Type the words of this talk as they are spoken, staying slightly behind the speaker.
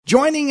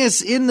Joining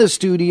us in the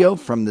studio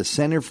from the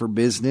Center for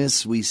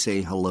Business, we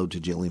say hello to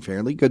Gillian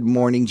Fairley. Good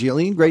morning,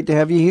 Gillian. Great to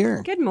have you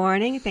here. Good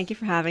morning. Thank you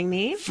for having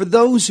me. For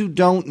those who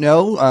don't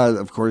know,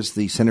 of course,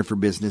 the Center for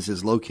Business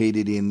is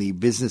located in the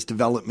Business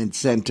Development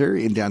Center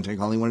in downtown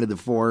Calgary, one of the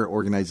four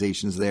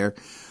organizations there.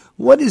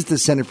 What is the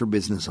Center for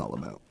Business all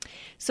about?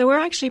 So we're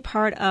actually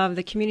part of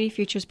the Community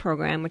Futures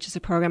Program, which is a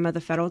program of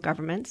the federal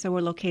government. So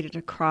we're located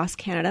across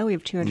Canada. We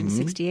have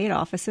 268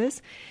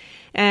 offices.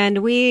 And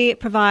we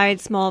provide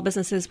small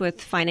businesses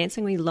with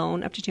financing. We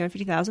loan up to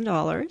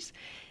 $250,000.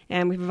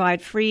 And we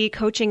provide free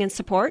coaching and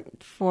support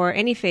for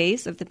any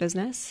phase of the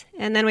business.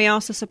 And then we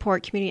also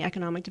support community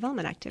economic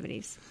development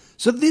activities.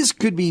 So this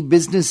could be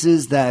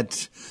businesses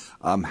that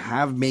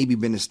have maybe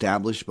been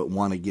established but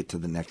want to get to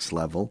the next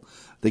level.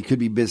 They could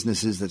be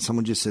businesses that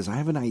someone just says, I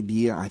have an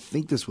idea. I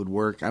think this would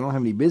work. I don't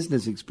have any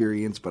business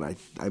experience, but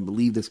I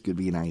believe this could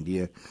be an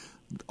idea.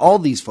 All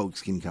these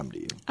folks can come to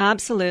you.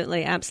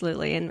 Absolutely,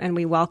 absolutely. And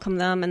we welcome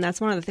them. And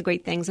that's one of the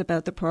great things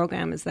about the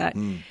program is that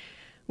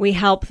we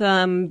help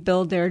them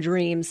build their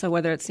dreams. So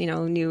whether it's,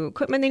 new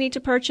equipment they need to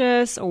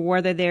purchase or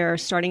whether they're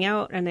starting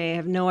out and they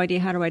have no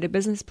idea how to write a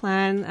business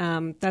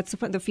plan, that's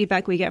the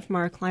feedback we get from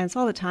our clients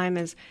all the time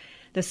is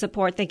the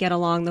support they get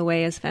along the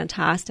way is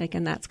fantastic,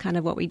 and that's kind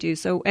of what we do.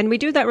 So, and we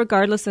do that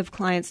regardless if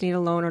clients need a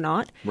loan or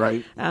not.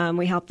 Right.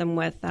 We help them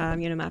with,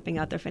 mapping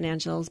out their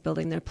financials,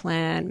 building their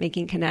plan,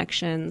 making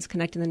connections,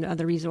 connecting them to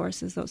other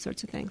resources, those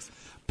sorts of things.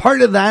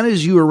 Part of that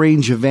is you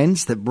arrange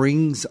events that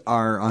brings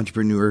our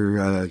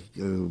entrepreneur,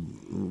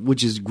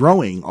 which is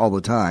growing all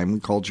the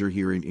time, culture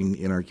here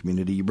in our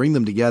community. You bring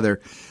them together,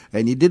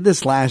 and you did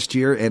this last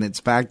year, and it's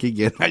back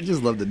again. I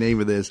just love the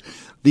name of this,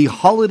 the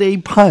Holiday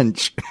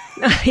Punch.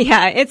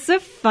 Yeah, it's a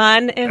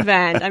fun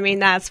event. I mean,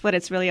 that's what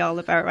it's really all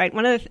about, right?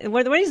 One of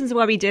the reasons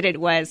why we did it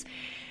was,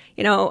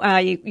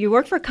 you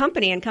work for a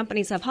company and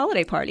companies have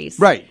holiday parties.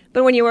 Right.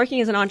 But when you're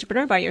working as an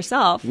entrepreneur by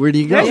yourself, where do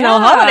you go? There's no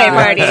holiday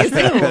parties.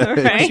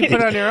 Right? You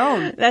put on your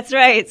own. That's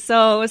right.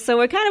 So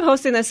we're kind of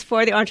hosting this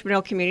for the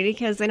entrepreneurial community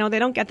because they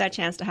don't get that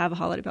chance to have a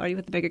holiday party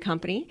with a bigger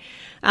company.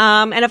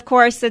 And of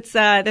course, it's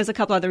there's a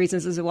couple other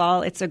reasons as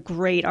well. It's a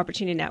great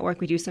opportunity to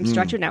network. We do some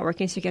structured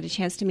networking so you get a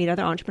chance to meet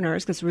other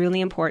entrepreneurs because it's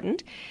really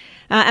important.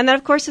 And then,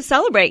 of course, to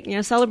celebrate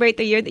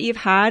the year that you've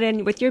had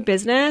and with your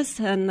business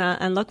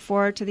and look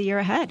forward to the year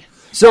ahead.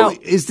 So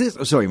is this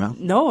 – sorry, Mel.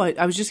 No,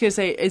 I was just going to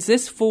say, is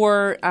this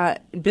for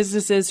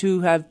businesses who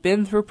have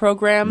been through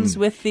programs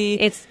with the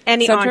It's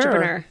any center,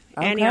 entrepreneur.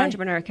 Okay. Any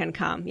entrepreneur can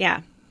come.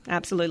 Yeah.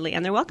 Absolutely,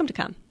 and they're welcome to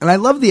come. And I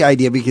love the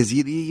idea because,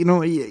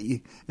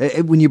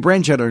 when you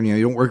branch out on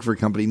you don't work for a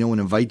company, no one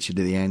invites you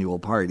to the annual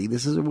party.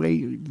 This is a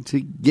way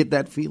to get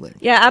that feeling.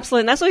 Yeah,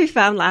 absolutely. And that's what we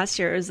found last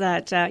year is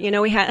that,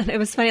 it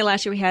was funny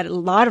last year we had a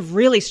lot of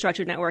really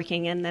structured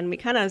networking, and then we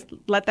kind of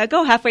let that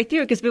go halfway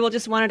through because people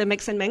just wanted to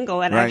mix and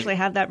mingle and actually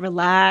have that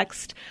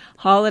relaxed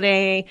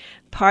holiday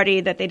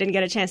party that they didn't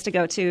get a chance to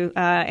go to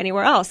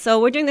anywhere else.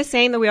 So we're doing the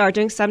same, that we are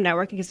doing some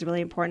networking because it's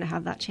really important to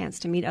have that chance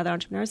to meet other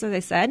entrepreneurs, as I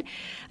said.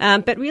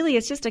 But really,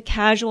 it's just a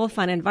casual,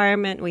 fun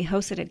environment. We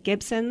host it at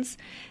Gibson's.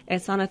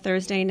 It's on a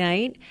Thursday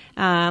night.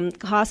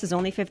 Cost is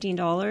only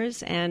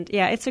 $15. And,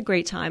 yeah, it's a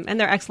great time. And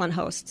they're excellent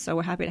hosts, so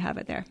we're happy to have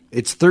it there.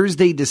 It's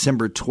Thursday,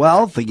 December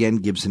 12th, again,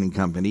 Gibson and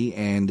Company,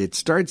 and it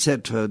starts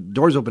at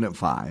doors open at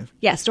 5.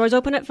 Yes, doors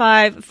open at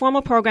 5.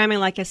 Formal programming,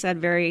 like I said,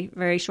 very,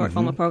 very short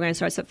formal programming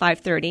starts at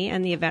 5:30,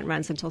 and the event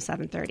runs until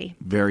 7:30.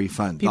 Very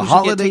fun. People the should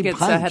Holiday get tickets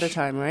Punch. ahead of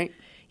time, right?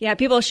 Yeah,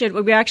 people should.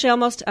 We're actually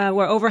almost,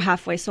 we're over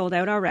halfway sold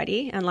out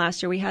already. And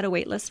last year we had a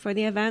wait list for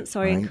the event.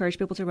 So I encourage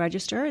people to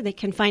register. They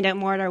can find out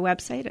more at our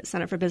website at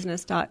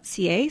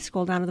centerforbusiness.ca.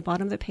 Scroll down to the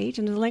bottom of the page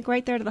and there's a link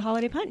right there to the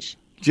Holiday Punch.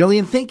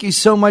 Gillian, thank you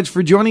so much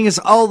for joining us.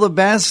 All the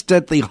best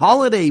at the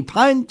Holiday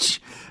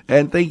Punch.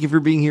 And thank you for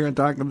being here and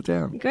talking to the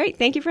town. Great.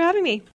 Thank you for having me.